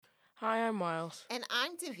Hi, I'm Miles. And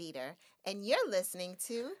I'm Davita, and you're listening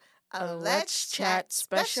to A Let's Chat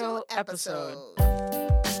special episode.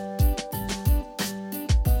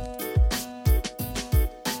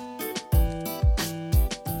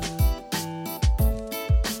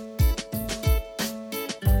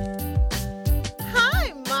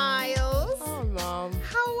 Hi, Miles. Oh, Mom.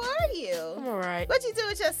 How are you? I'm alright. What'd you do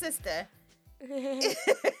with your sister?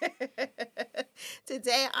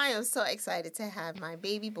 Today, I am so excited to have my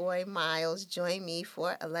baby boy, Miles, join me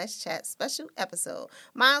for a Let's Chat special episode.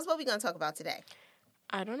 Miles, what are we going to talk about today?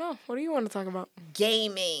 I don't know. What do you want to talk about?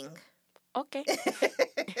 Gaming. Okay.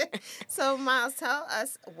 So, Miles, tell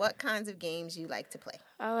us what kinds of games you like to play.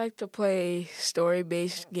 I like to play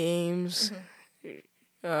story-based games,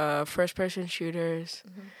 first-person shooters,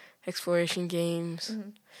 exploration games,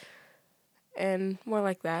 and more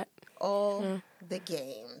like that. All the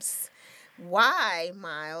games. Why,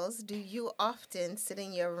 Miles, do you often sit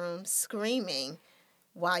in your room screaming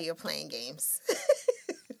while you're playing games?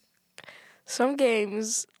 Some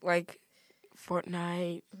games, like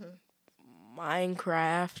Fortnite,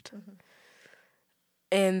 Minecraft,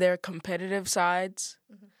 and their competitive sides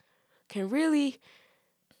can really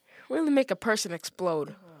make a person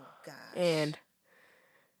explode. Oh, gosh. And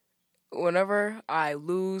whenever I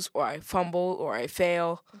lose or I fumble or I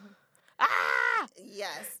fail,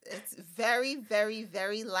 Yes, it's very, very,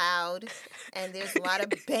 very loud, and there's a lot of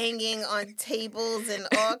banging on tables and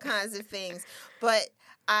all kinds of things. But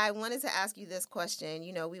I wanted to ask you this question.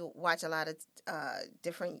 You know, we watch a lot of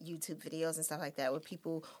different YouTube videos and stuff like that with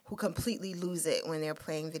people who completely lose it when they're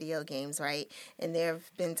playing video games, right? And there have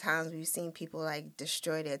been times we've seen people like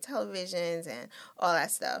destroy their televisions and all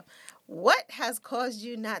that stuff. What has caused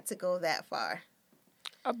you not to go that far?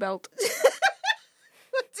 a belt.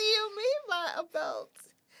 What do you mean by a belt?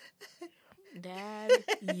 Dad,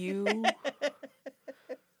 you,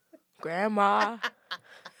 Grandma,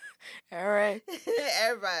 Eric.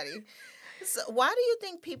 Everybody. So why do you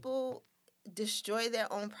think people destroy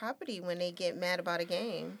their own property when they get mad about a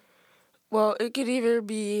game? Well, it could either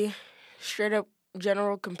be straight up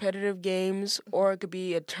general competitive games or it could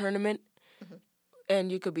be a tournament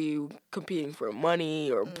and you could be competing for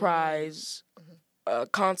money or prize, a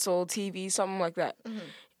console, TV, something like that.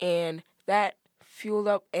 And that fueled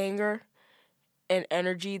up anger and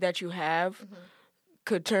energy that you have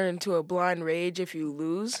could turn into a blind rage if you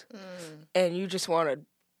lose and you just want to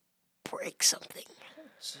break something.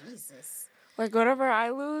 Jesus. Like whenever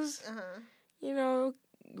I lose, you know,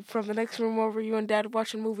 from the next room over, you and Dad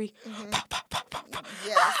watch a movie. Pop, pop, pop, pop, pop.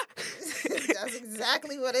 Yes. That's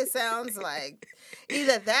exactly what it sounds like.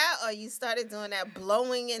 Either that or you started doing that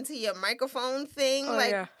blowing into your microphone thing. Oh,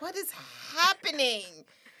 like, yeah. what is happening?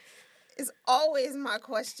 Is always my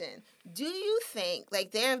question. Do you think,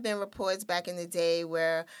 like, there have been reports back in the day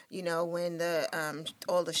where, you know, when the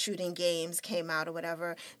all the shooting games came out or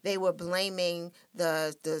whatever, they were blaming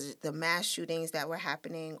the mass shootings that were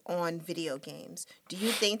happening on video games. Do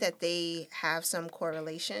you think that they have some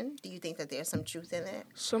correlation? Do you think that there's some truth in it?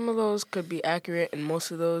 Some of those could be accurate and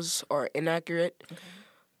most of those are inaccurate.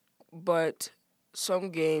 But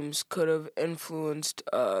some games could have influenced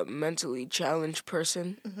a mentally challenged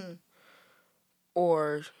person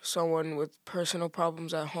or someone with personal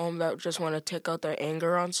problems at home that just want to take out their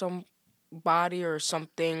anger on somebody or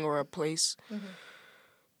something or a place.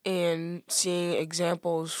 And seeing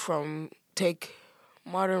examples from, take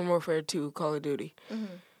Modern Warfare 2, Call of Duty,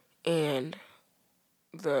 and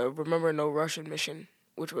the Remember No Russian mission,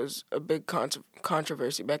 which was a big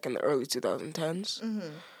controversy back in the early 2010s,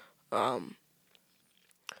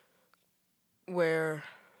 where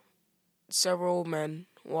several men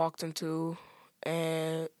walked into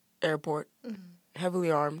an airport, heavily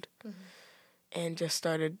armed, and just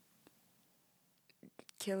started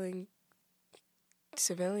killing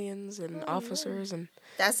civilians and officers. And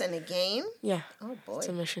That's in a game? yeah, Oh, boy. it's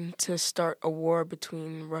a mission to start a war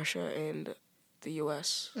between Russia and the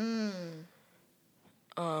U.S.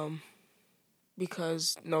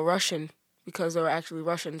 Because there were actually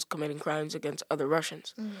Russians committing crimes against other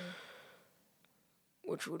Russians,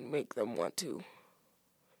 which would make them want to,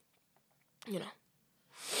 you know.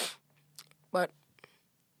 But,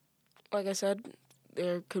 like I said,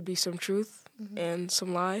 there could be some truth and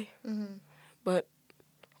some lie. But,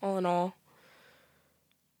 all in all,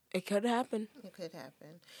 it could happen. It could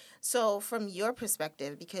happen. So, from your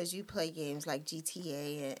perspective, because you play games like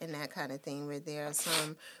GTA and that kind of thing, where there are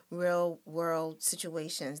some real-world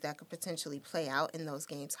situations that could potentially play out in those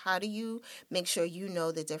games, how do you make sure you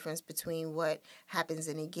know the difference between what happens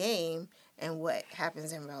in a game and what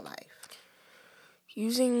happens in real life?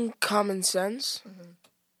 Using common sense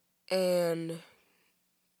and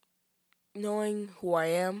knowing who I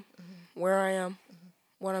am, where I am,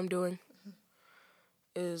 what I'm doing,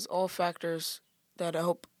 is all factors that I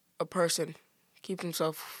hope a person keep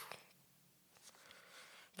himself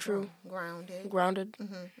true, grounded,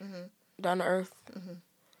 down to earth.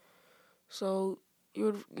 So you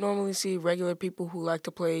would normally see regular people who like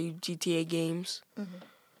to play GTA games,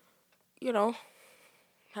 you know,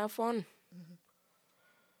 have fun.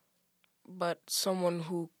 But someone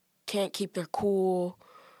who can't keep their cool,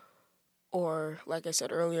 or, like I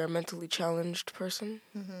said earlier, a mentally challenged person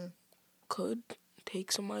could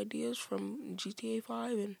take some ideas from GTA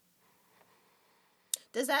 5 and...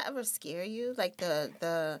 Does that ever scare you? Like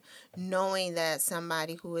the knowing that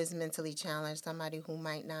somebody who is mentally challenged, somebody who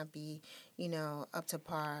might not be, up to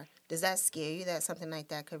par, does that scare you that something like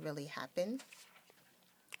that could really happen?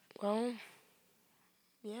 Well,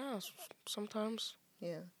 yeah, sometimes.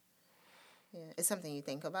 Yeah. It's something you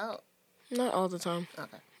think about? Not all the time.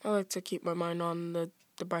 Okay. I like to keep my mind on the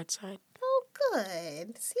bright side. Oh,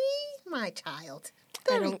 good. See? My child.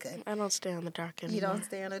 Very good. I don't stay on the dark anymore. You don't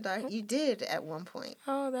stay on the dark? You did at one point.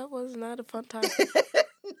 Oh, that was not a fun time.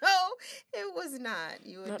 No, it was not.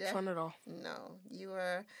 You were not fun at all. No. You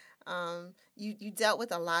were you dealt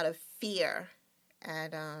with a lot of fear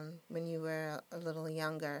at when you were a little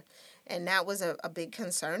younger. And that was a big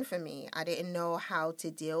concern for me. I didn't know how to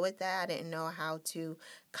deal with that. I didn't know how to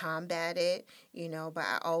combat it, but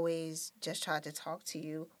I always just tried to talk to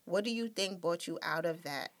you. What do you think brought you out of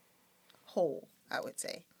that hole, I would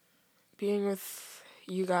say? Being with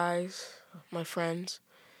you guys, my friends,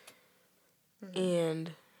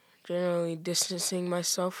 and generally distancing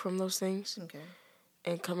myself from those things. Okay.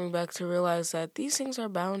 And coming back to realize that these things are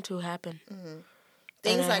bound to happen.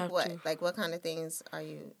 Things like what? Like what kind of things are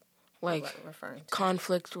you referring to?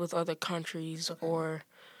 Conflict with other countries or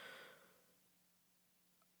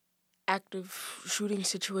active shooting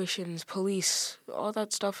situations, police, all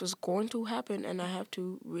that stuff is going to happen, and I have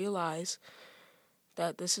to realize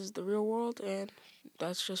that this is the real world and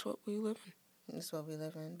that's just what we live in. That's what we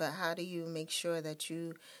live in. But how do you make sure that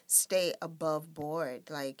you stay above board?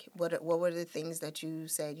 Like, what were the things that you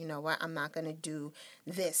said, you know what, I'm not going to do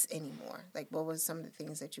this anymore? Like, what were some of the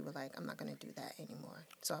things that you were like, I'm not going to do that anymore,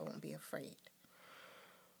 so I won't be afraid?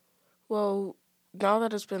 Well, now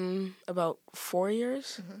that it's been about 4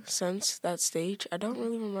 years since that stage, I don't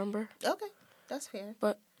really remember. Okay, that's fair.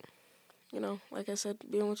 But, like I said,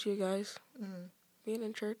 being with you guys, being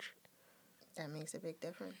in church. That makes a big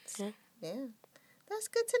difference. Yeah. That's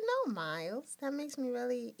good to know, Miles. That makes me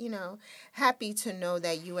really, happy to know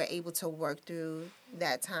that you were able to work through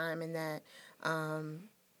that time and that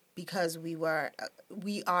because we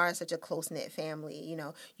are such a close-knit family,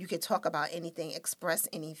 you could talk about anything, express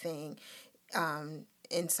anything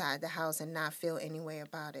inside the house and not feel any way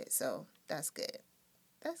about it. So that's good.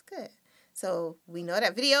 That's good. So we know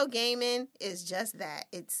that video gaming is just that.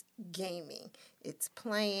 It's gaming. It's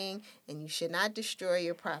playing, and you should not destroy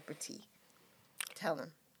your property. Tell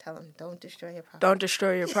them, don't destroy your property. Don't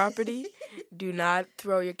destroy your property. Do not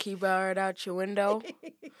throw your keyboard out your window.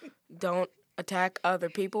 Don't attack other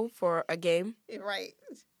people for a game. Right.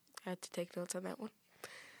 I had to take notes on that one.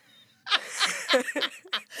 Well,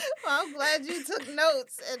 I'm glad you took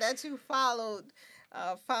notes and that you followed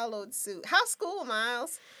suit. How's school,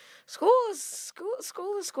 Miles? School is school.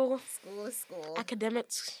 School is school.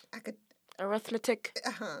 Academics. Arithmetic.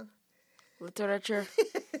 Literature.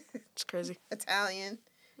 It's crazy. Italian.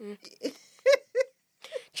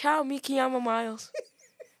 Ciao, mi chiamo Miles.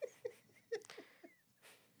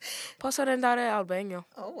 Posso andare al bagno?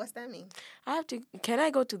 Oh, what's that mean? Can I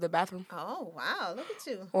go to the bathroom? Oh, wow, look at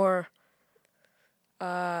you. Or,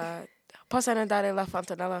 posso andare alla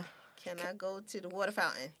fontanella? Can I go to the water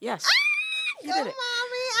fountain? Yes. You go, did it.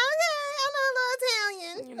 Mommy. Okay, I know a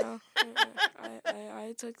little Italian.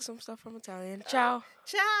 I took some stuff from Italian. Ciao.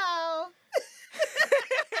 Ciao.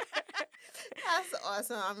 That's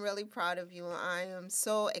awesome. I'm really proud of you. I am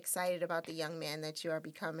so excited about the young man that you are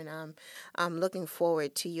becoming. I'm looking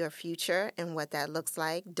forward to your future and what that looks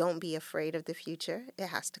like. Don't be afraid of the future. It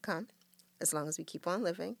has to come. As long as we keep on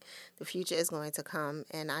living, the future is going to come.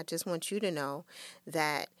 And I just want you to know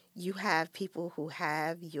that you have people who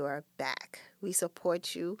have your back. We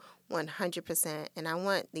support you 100%. And I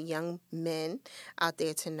want the young men out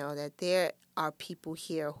there to know that there are people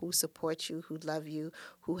here who support you, who love you,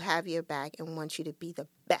 who have your back and want you to be the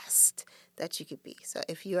best that you could be. So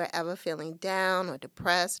if you are ever feeling down or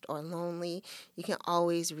depressed or lonely, you can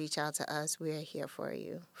always reach out to us. We are here for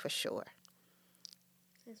you, for sure.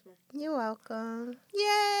 You're welcome.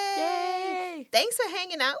 Yay! Yay! Thanks for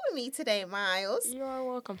hanging out with me today, Miles. You are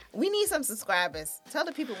welcome. We need some subscribers. Tell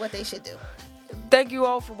the people what they should do. Thank you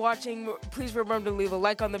all for watching. Please remember to leave a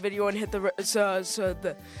like on the video and hit the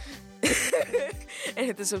and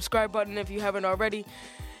hit the subscribe button if you haven't already.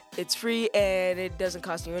 It's free and it doesn't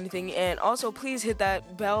cost you anything. And also, please hit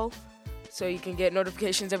that bell so you can get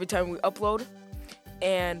notifications every time we upload.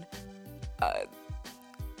 And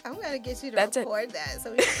I'm going to get you to That's record that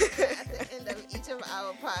so we can put that at the end of each of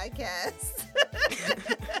our podcasts.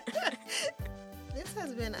 This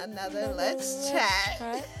has been another Let's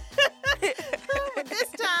Chat. This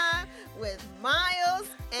time with Miles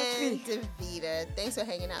and Davita. Thanks for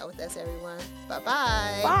hanging out with us, everyone.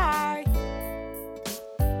 Bye-bye. Bye.